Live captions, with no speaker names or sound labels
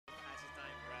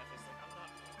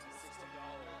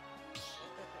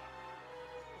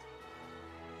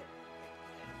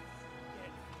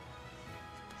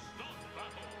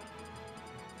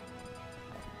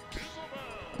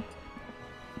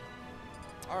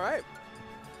right.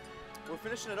 We're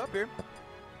finishing it up here.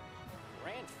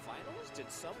 Grand finals?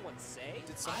 Did someone say?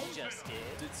 I just did.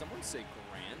 Did someone say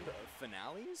grand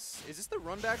finales? Is this the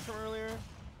run back from earlier?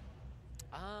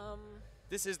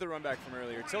 This is the run back from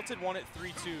earlier. Tilted won it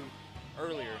 3-2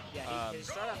 earlier. Yeah, he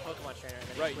started off Pokemon Trainer. And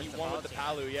then right, he won with the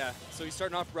Palu, yeah. So he's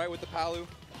starting off right with the Palu.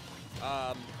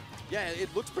 Yeah,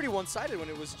 it looked pretty one-sided when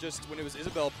it was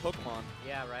Isabelle Pokemon.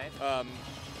 Yeah, right.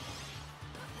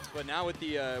 But now with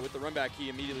the run back, he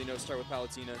immediately knows to start with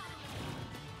Palutena.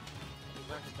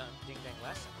 He learned his ding dang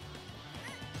lesson.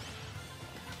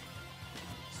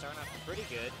 Starting off pretty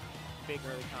good. Big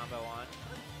early combo on.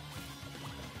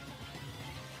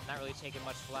 Not really taking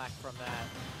much flack from that.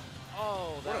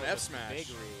 Oh, that what an F was smash. A big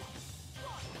read.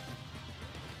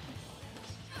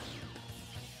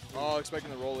 Oh,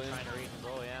 expecting the roll in. Trying to read and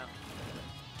roll, yeah.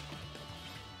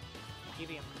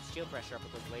 Keeping him shield pressure up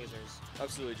with those lasers.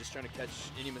 Absolutely, just trying to catch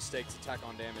any mistakes, attack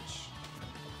on damage.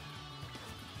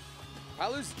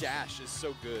 Palu's dash is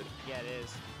so good. Yeah, it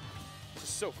is. It's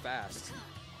just so fast.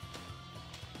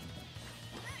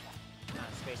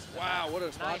 Not space. Wow, what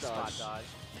a spot nice dodge. Spot dodge.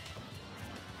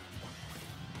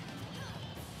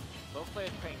 Both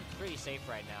players playing pretty safe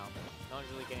right now. No one's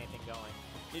really getting anything going.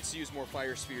 Needs to use more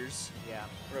fire spheres. Yeah.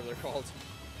 Whatever they're called.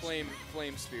 Flame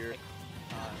sphere.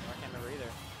 I can't remember either.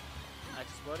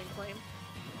 Exploding flame?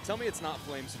 Tell me it's not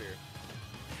flame sphere.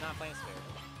 It's not flame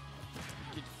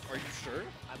sphere. Are you sure?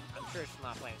 I'm sure it's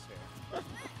not flame sphere.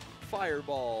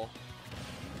 Fireball.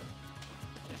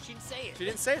 She didn't say it. She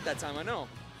didn't say it that time, I know.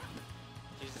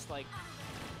 She's just like,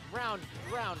 round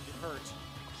hurt.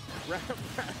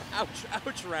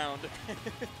 Ouch round.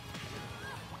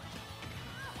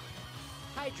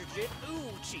 Hydrogen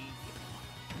ouchie.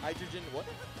 Hydrogen what?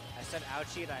 I said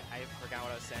ouchie and I forgot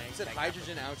what I was saying. You said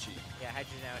hydrogen ouchie. Yeah,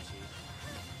 hydrogen ouchie.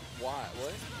 Why?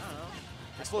 What? I don't know.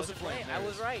 Explosive flame. I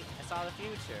was right. I saw the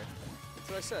future. That's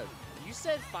what I said. You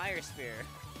said fire sphere.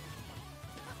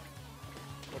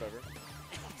 Whatever.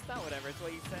 It's not whatever. It's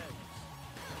what you said.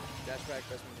 Dash back,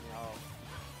 best move in the Oh.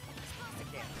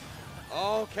 I can't.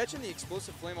 Oh, catching the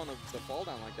explosive flame on the fall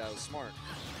down like that was smart.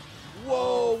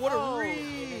 Whoa, what a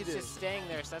read! It's just staying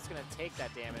there, so that's going to take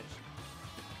that damage.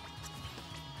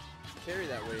 Carry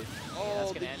that weight. Yeah,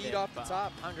 Oh, the eat off the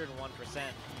top. 101%.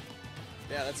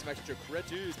 Yeah, that's some extra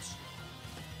credits.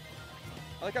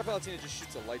 I like how Palutena just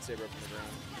shoots a lightsaber up from the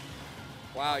ground.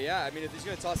 Wow, yeah. I mean, if he's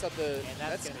going to toss out the... And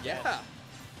that's gonna yeah. get.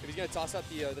 If he's going to toss out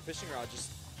the fishing rod,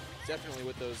 just definitely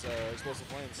with those explosive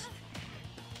flames.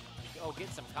 Oh, get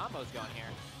some combos going here.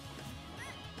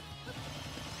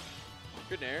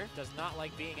 Good nair. Does not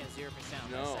like being at 0%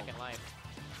 on No. that second life.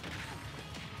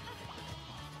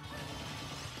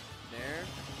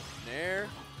 Nair.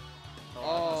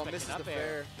 Oh, misses the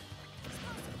fair.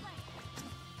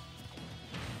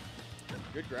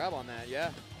 Good grab on that,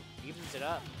 yeah. Evens it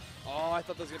up. Oh, I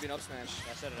thought that was going to be an up smash.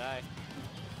 Yeah, so did I.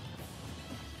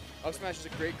 Up smash is a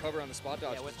great cover on the spot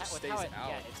dodge. Yeah, It just with stays how out.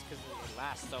 yeah, it's because it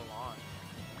lasts so long.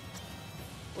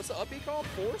 What's the up B called?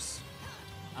 Force?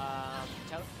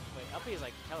 Wait, up B is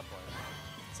like teleport.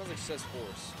 Sounds like she says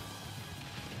force.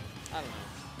 I don't know.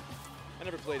 I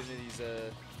never played any of these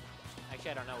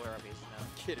Actually, I don't know where up B is now.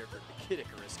 Kid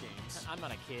Icarus games. I'm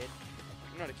not a kid.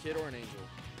 I'm not a kid or an angel.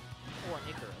 Or an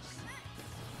Icarus.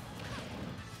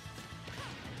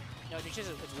 No, it's just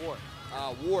it's warp.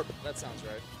 Warp. That sounds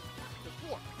right. It's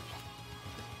warp.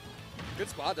 Good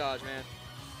spot dodge, man.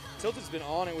 Tilted's been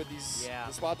on it with these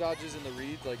the spot dodges and the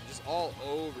reads, like just all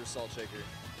over Salt Shaker.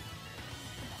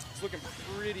 It's looking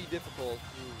pretty difficult.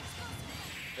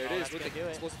 There it is with the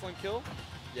explosive flame kill.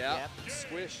 Yeah, yep.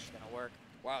 Squish. Gonna work.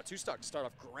 Wow, 2-stock to start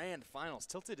off grand finals.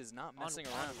 Tilted is not messing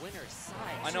around. On winner's side.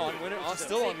 I know,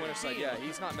 still on winner's side. Yeah,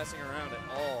 he's not messing around at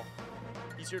all.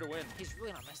 He's here to win. He's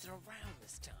really not messing around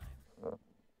this time.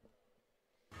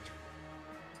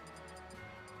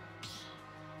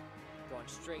 Going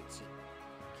straight to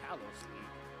Kalos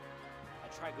League. I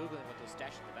tried Googling what those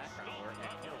dashes in the background were, and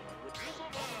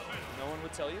No one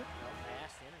would tell you? No, I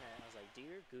asked the internet. I was like,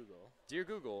 "Dear Google." Dear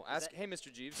Google, ask, hey,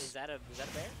 Mr. Jeeves. Is that a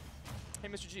bear? Hey,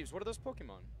 Mr. Jeeves, what are those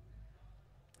Pokemon?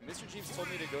 Mr. Jeeves told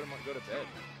me to go to bed.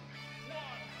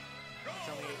 He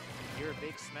told me you're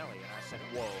big smelly, and I said,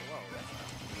 Whoa. Whoa,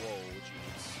 Whoa,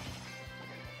 Jeeves.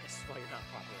 this is why you're not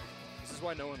popular. This is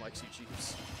why no one likes you,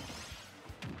 Jeeves.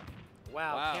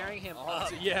 Wow, carrying him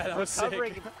up. Yeah, that was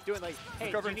recovering, sick. doing like, hey,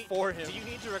 recovering for him. Do you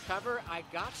need to recover? I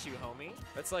got you, homie.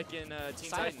 That's like in Teen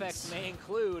Side Titans. effects may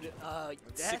include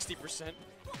 60%.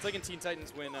 It's like in Teen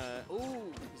Titans when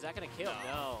ooh, is that gonna kill?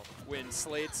 No. When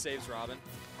Slade saves Robin.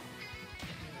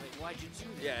 Like, why'd you do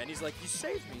that? Yeah, and he's like, you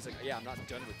saved me. He's like, yeah, I'm not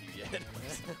done with you yet.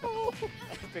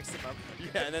 Picks him up.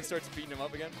 Yeah, and then starts beating him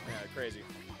up again. Yeah, crazy.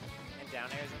 down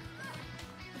airs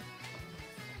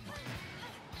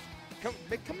him.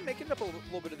 Making up a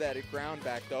little bit of that ground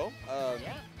back though.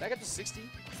 Yeah. Back up to 60.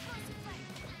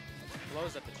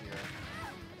 Blows up the Jiro.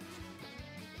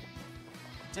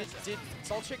 Did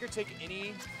Salt Shaker take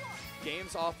any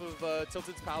games off of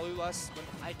Tilted's Palu last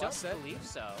I last set? don't believe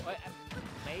so.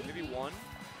 Maybe one?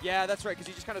 Yeah, that's right, because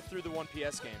he just kind of threw the one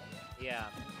PS game. Yeah.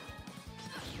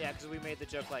 Yeah, because we made the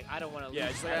joke like, I don't want to lose. Yeah,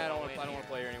 just like, I don't want to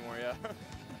play here anymore, yeah.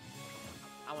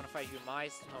 I want to fight you in my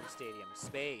home stadium.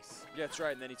 Space. Yeah, that's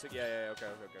right, and then he took, okay.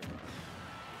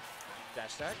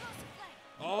 Dash stack.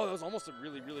 Oh, that was almost a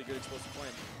really, really good explosive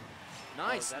flame.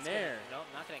 Nice, Nair. Nope,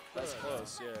 not going to That's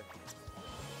close, yeah.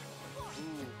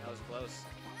 Ooh, that was close.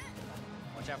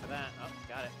 Watch out for that. Oh,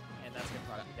 got it. And that's going to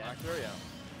probably be dead. Back throw, yeah.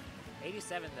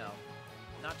 87, though.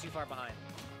 Not too far behind.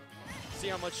 See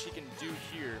how much he can do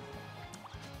here.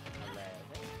 11.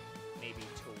 Maybe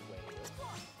 12.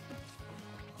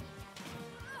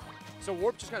 So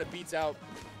Warp just kind of beats out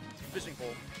Fishing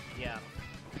Pole. Yeah.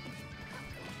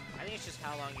 I think it's just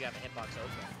how long you have a hitbox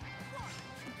open.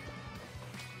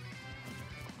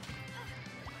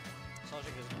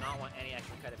 Soldier does not want any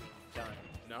extra cut of being done.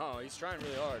 No, he's trying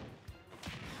really hard.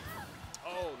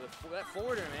 Oh, that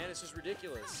forwarder, man, it's just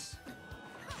ridiculous.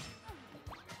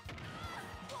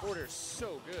 Forwarder's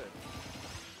so good.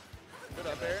 Good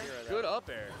up air. Good up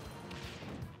air.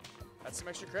 That's some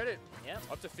extra credit. Yeah.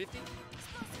 Up to 50.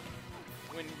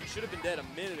 When you should have been dead a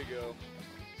minute ago.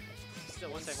 Still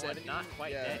 171, not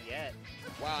quite dead yet.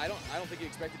 Wow, I don't think he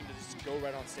expected him to just go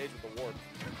right on stage with the warp.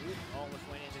 Almost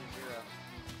went into the Jiro.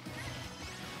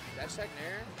 Dash tag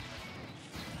Nair.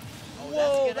 Oh,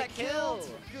 whoa, that's gonna kill.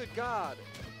 Good God.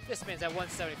 This man's at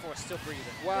 174, still breathing.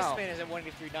 Wow. This man is at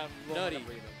 183, not nutty.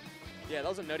 breathing. Yeah, that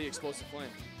was a nutty explosive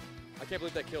flame. I can't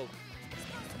believe that killed.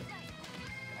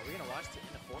 Are we gonna watch it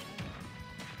in the Fortnite?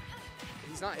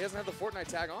 He's not. He doesn't have the Fortnite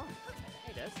tag on.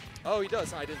 He does. Oh, he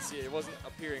does. No, I didn't see it. It wasn't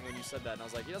appearing when you said that, and I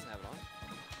was like, he doesn't have it on.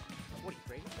 What are you,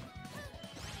 crazy?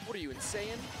 What are you,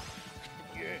 insane?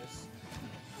 Yes.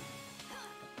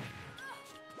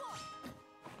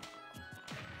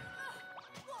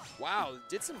 Wow,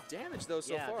 did some damage though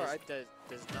so far. This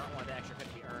does not want the extra cut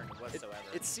to be earned whatsoever.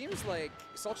 It seems like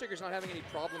Salt Shaker's not having any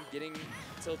problem getting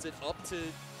Tilted up to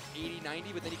 80,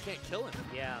 90, but then he can't kill him.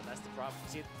 Yeah, that's the problem.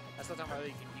 See, that's what I'm talking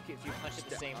about. If you punch at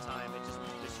the same time, it just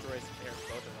destroys the pair of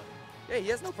both of them. Yeah, he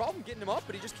has no problem getting him up,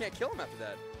 but he just can't kill him after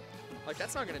that. Like,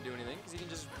 that's not going to do anything, because he can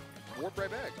just warp right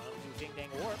back. Don't do ding dang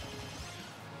warp.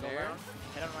 Go Nair. around,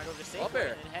 head on right over to stage Up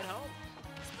air. and then head home.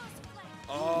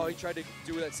 Oh, he tried to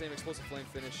do that same explosive flame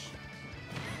finish.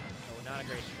 Oh, not a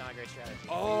great strategy.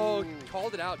 Oh,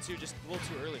 called it out too, just a little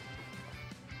too early.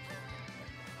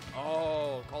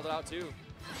 Oh, called it out too.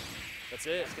 That's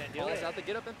it. That's gonna do Calls it. out the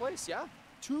get up in place, yeah.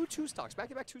 Two stocks,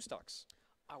 back-to-back 2 stocks.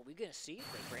 Are we gonna see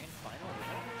the grand final?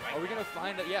 Are we gonna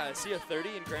find see a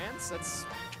 30 in grands? That's.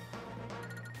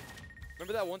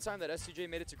 Remember that one time that SCJ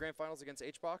made it to grand finals against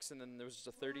HBox, and then there was just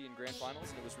a 30 in grand finals,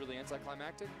 and it was really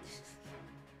anticlimactic?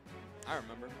 I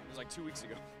remember. It was like 2 weeks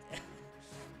ago.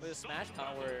 With a Smash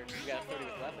Con where you got 30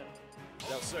 with weapon.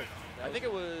 That was sick. I think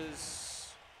it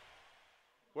was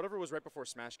whatever was right before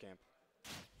Smash Camp.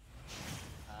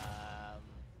 I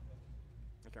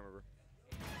can't remember.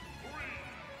 3,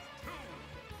 2,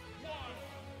 1,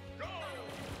 go!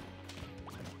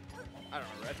 I don't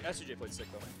remember. SCJ played sick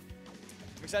though.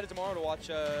 I'm excited tomorrow to watch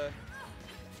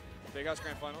Big House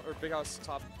Grand Final or Big House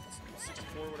Top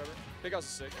 64, whatever. Big House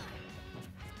is sick.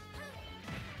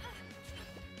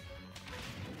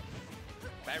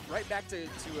 Right back to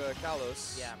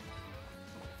Kalos. Yeah.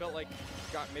 Felt like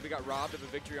maybe got robbed of a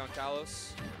victory on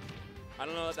Kalos. I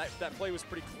don't know. That play was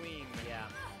pretty clean. Yeah.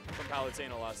 From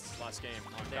Palutena last game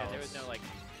on Kalos. There was no like.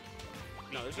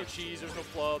 No, there's no cheese. There's no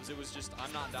flubs. It was just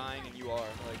I'm not dying and you are.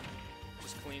 Like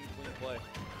just clean play.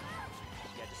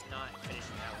 Yeah, just not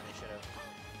finishing that when they should have.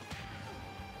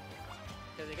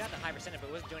 Because they got the high percentage, but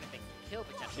it wasn't doing anything kill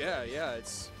potential. Yeah.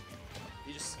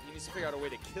 He needs to figure out a way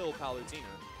to kill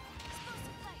Palutena.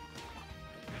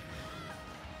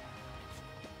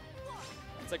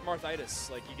 It's like Marthitis.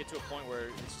 Like you get to a point where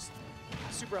it's just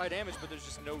super high damage, but there's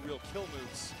just no real kill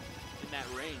moves in that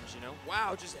range, you know?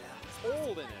 Wow, just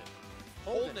holding it.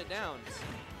 Holding it down.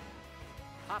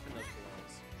 Popping those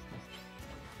balloons.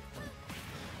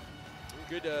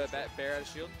 Good bear out of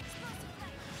shield.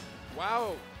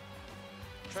 Wow.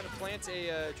 Trying to plant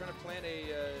a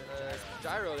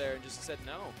gyro there and just said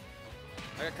no.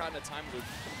 I got caught in a time loop.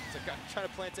 It's like trying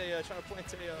to plant a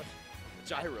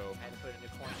gyro. I had to put a new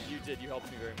coin in. You did. You helped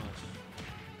me very much.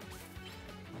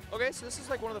 Okay, so this is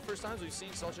like one of the first times we've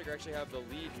seen Salt Shaker actually have the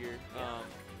lead here. Yeah.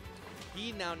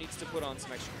 He now needs to put on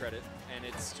some extra credit, and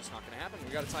it's just not going to happen.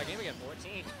 We got a tie game again.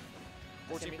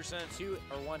 14%. 2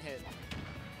 or 1 hit.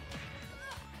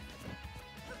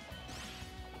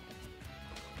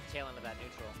 Tail end of that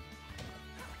neutral.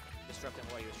 Disrupting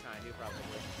what he was trying to do, probably.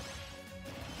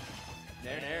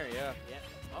 Nair, yeah. Yeah.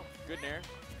 Oh, good nair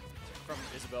from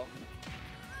Isabel.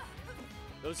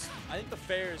 I think those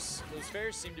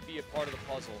fairs seem to be a part of the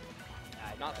puzzle.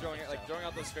 Not throwing it, like throwing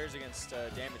out those fairs against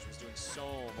damage was doing so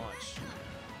much.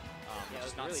 Yeah, it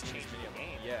was not really seeing as changing many the of them.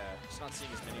 game. Yeah, just not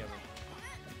seeing as many of them.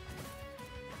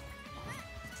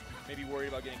 Maybe worried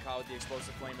about getting caught with the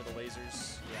explosive flame or the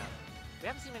lasers. Yeah. We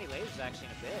haven't seen many lasers actually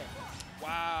in a bit.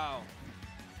 Wow.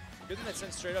 Good thing that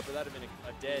sent straight up, but that'd have been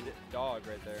a dead dog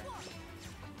right there.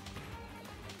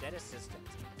 Dead assistant.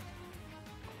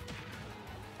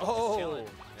 Oh, chilling.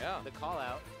 Yeah. The call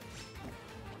out.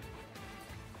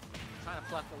 Trying to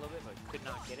pluck a little bit, but could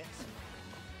not get it.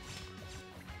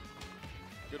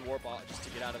 Good warp out just to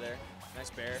get out of there.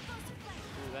 Nice bear.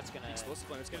 Ooh, that's gonna. Explosive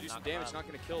flame. It's gonna do some knock him damage. out. Not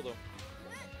gonna kill though.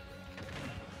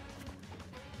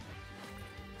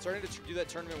 Starting to do that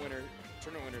tournament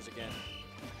winners again.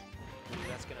 Ooh,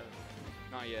 that's gonna.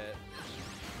 Not yet.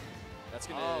 That's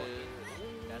gonna. Oh,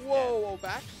 that's whoa,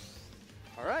 back.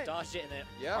 All right. Dodged it and then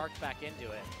Yeah. arced back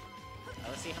into it.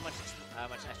 Let's see how much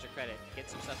extra credit. Get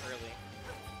some stuff early.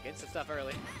 Get some stuff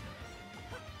early.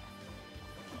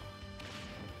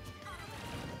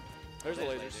 There's the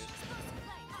lasers.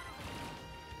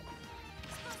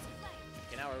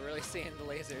 Okay, now we're really seeing the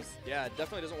lasers. Yeah,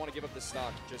 definitely doesn't want to give up the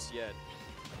stock just yet.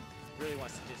 Really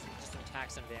wants to just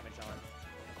tack some damage on.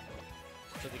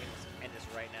 So they can end this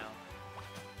right now.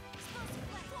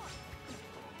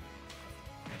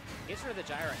 Gets rid of the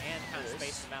gyro and kind of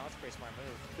spaces him out. That's a pretty smart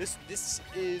move. This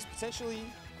is potentially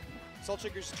Salt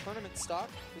Shaker's tournament stock.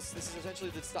 This is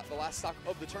essentially the last stock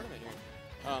of the tournament here.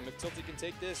 If Tilty can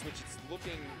take this, which it's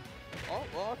looking, oh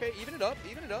well, okay, even it up.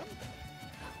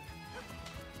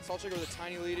 Salt Shaker with a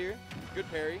tiny lead here. Good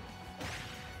parry.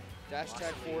 Dash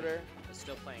tag forward air. But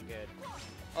still playing good.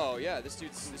 Oh yeah, this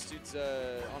dude's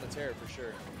on a tear for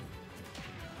sure.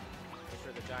 Gets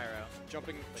rid of the gyro.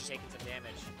 Jumping, But taking some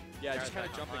damage. yeah, Gyro's just kind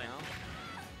of back jumping online. out.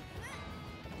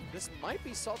 This might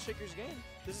be Salt Shaker's game.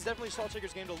 This is definitely Salt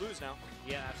Shaker's game to lose now.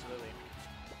 Yeah, absolutely.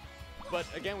 But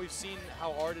again, we've seen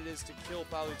how hard it is to kill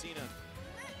Palutena.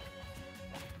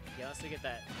 Yeah, unless we get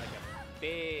that like a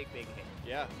big hit.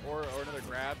 Yeah, or another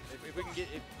grab. If we can get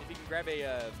if he can grab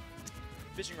a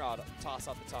fishing rod toss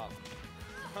off the top.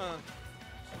 Huh.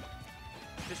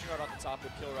 Fishing rod off the top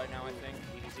would kill right now, I think.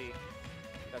 EVZ.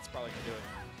 That's probably gonna do it.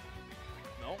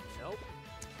 No. Nope.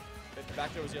 If the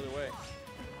back throw was the other way.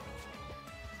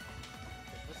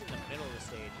 What's in the middle of the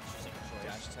stage? Interesting choice.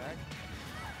 Dash tag.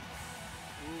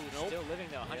 Ooh, Nope. still living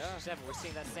though. 107. Yeah. We're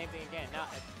seeing that same thing again. Now,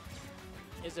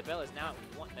 Isabella's now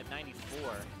at 94.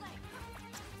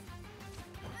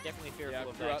 Definitely fearful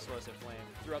of that explosive flame.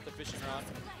 Threw out the fishing rod.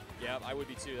 Yeah, I would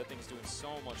be too. That thing's doing so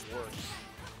much work.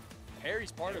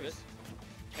 Harry's part of it.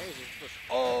 Harry's just push.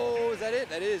 Oh, is that it?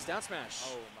 That is down smash.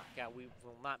 Oh my God, we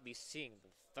will not be seeing the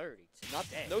 30 Not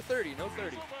today. no 30, no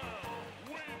 30.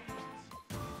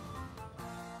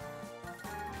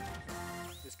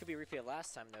 This could be a repeat of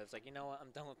last time though. It's like, you know what?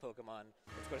 I'm done with Pokemon.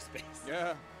 Let's go to space.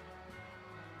 Yeah.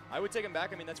 I would take him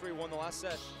back. I mean, that's where he won the last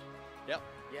set. Yep.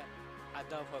 Yeah. I'm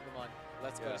done with Pokemon.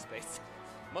 Let's go Yeah. to space.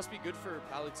 Must be good for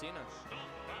Palutena.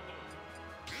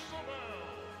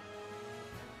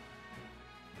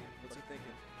 What's he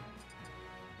thinking?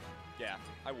 Yeah,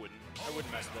 I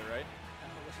wouldn't mess with it, right?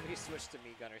 We switched to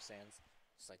me, Gunner Sands.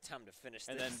 It's like time to finish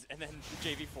And this. then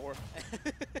JV4.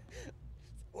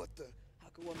 What the? How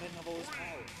could one man have all this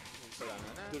power?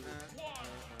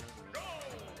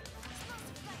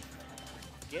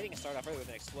 Getting a start off early with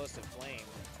an explosive flame.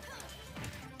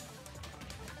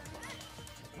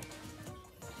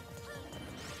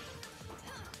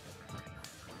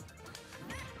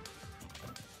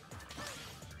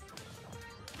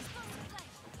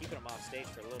 Keeping him off stage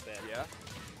for a little bit. Yeah.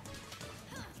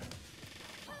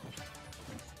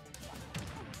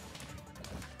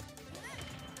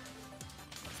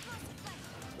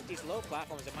 With these low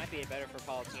platforms, it might be better for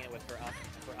Palutena with her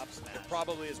up smash. It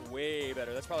probably is way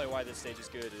better. That's probably why this stage is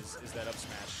good, is that up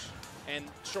smash. And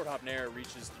short hop nair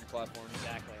reaches through platforms.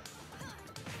 Exactly.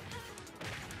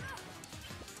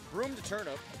 Room to turn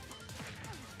up.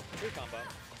 True combo.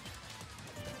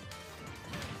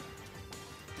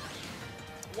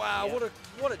 Wow, Yeah.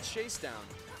 what a chase down.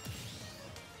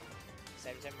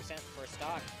 77% for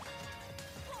stock.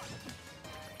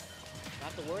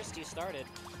 Not the worst you started.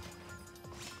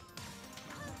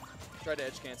 Tried to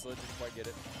edge cancel it, didn't quite get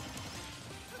it.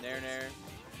 Nair.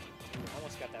 Ooh,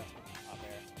 almost got that up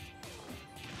there.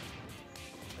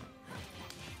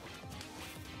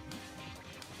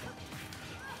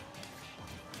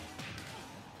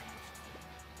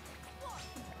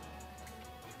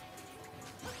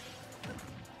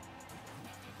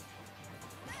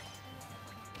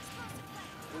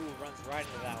 right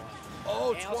into that one.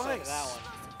 Oh, and also into twice. that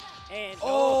one. And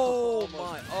Oh, almost.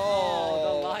 my.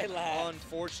 Oh, the lilac.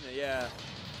 Unfortunate, yeah.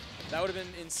 That would have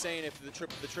been insane if the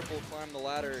triple climbed the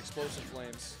ladder, explosive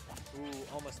flames. Ooh,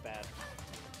 almost bad.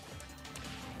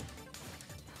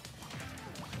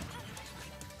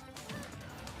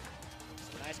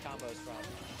 Some nice combos from.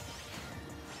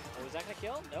 Oh, was that gonna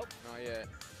kill? Nope. Not yet.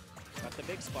 Got the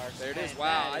big sparks. There it is. and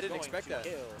Wow, that I is didn't going expect to that.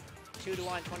 Kill. 2 to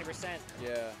 1, 20%.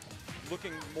 Yeah.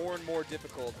 Looking more and more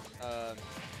difficult. Yeah,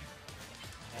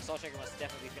 Salt Shaker must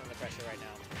definitely be feeling the pressure right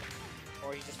now.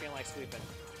 Or he's just feeling like sweeping.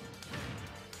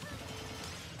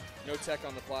 No tech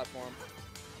on the platform.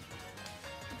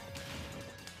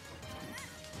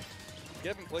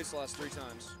 Get up in place the last 3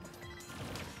 times.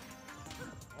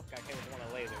 Oh, got hit with one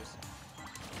of the lasers.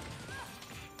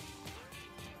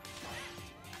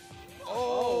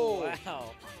 Oh!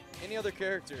 Wow. Any other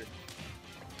character.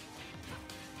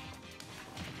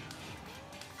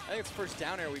 I think it's the first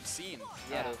down air we've seen.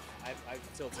 Yeah, Out of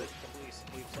I've Tilted. completely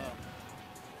believe so.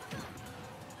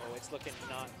 Oh, it's looking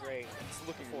not great. It's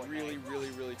looking Fortnite. really, really,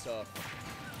 really tough.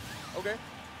 Okay.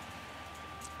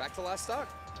 Back to last stock.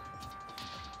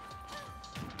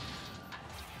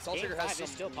 Salt Game Shaker 5 has is some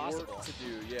still possible. work to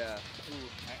do, yeah. Ooh,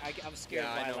 I'm scared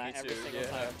Yeah, I by know, that me every too, single yeah.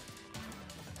 time.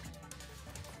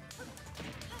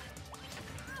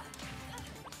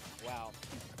 Wow.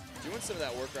 Doing some of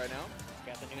that work right now.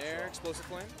 Got the Nair, neutral. explosive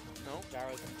flame. No.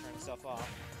 Gyro's gonna turn himself off.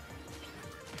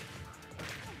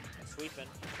 And sweeping.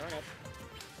 Turnip.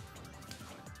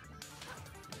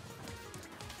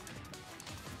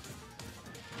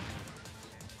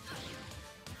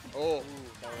 Oh. Ooh,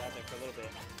 that was out there for a little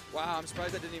bit. Wow, I'm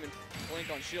surprised that didn't even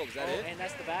blink on shield. Is that Oh, it? and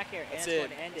that's the back air. That's and it. Going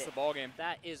to end That's it. the ball game.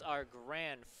 That is our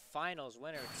grand finals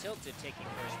winner. Tilted taking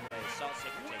first place. Salt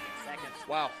Shaker taking second.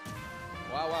 Wow.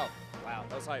 Wow, wow. Wow.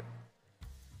 That was hype.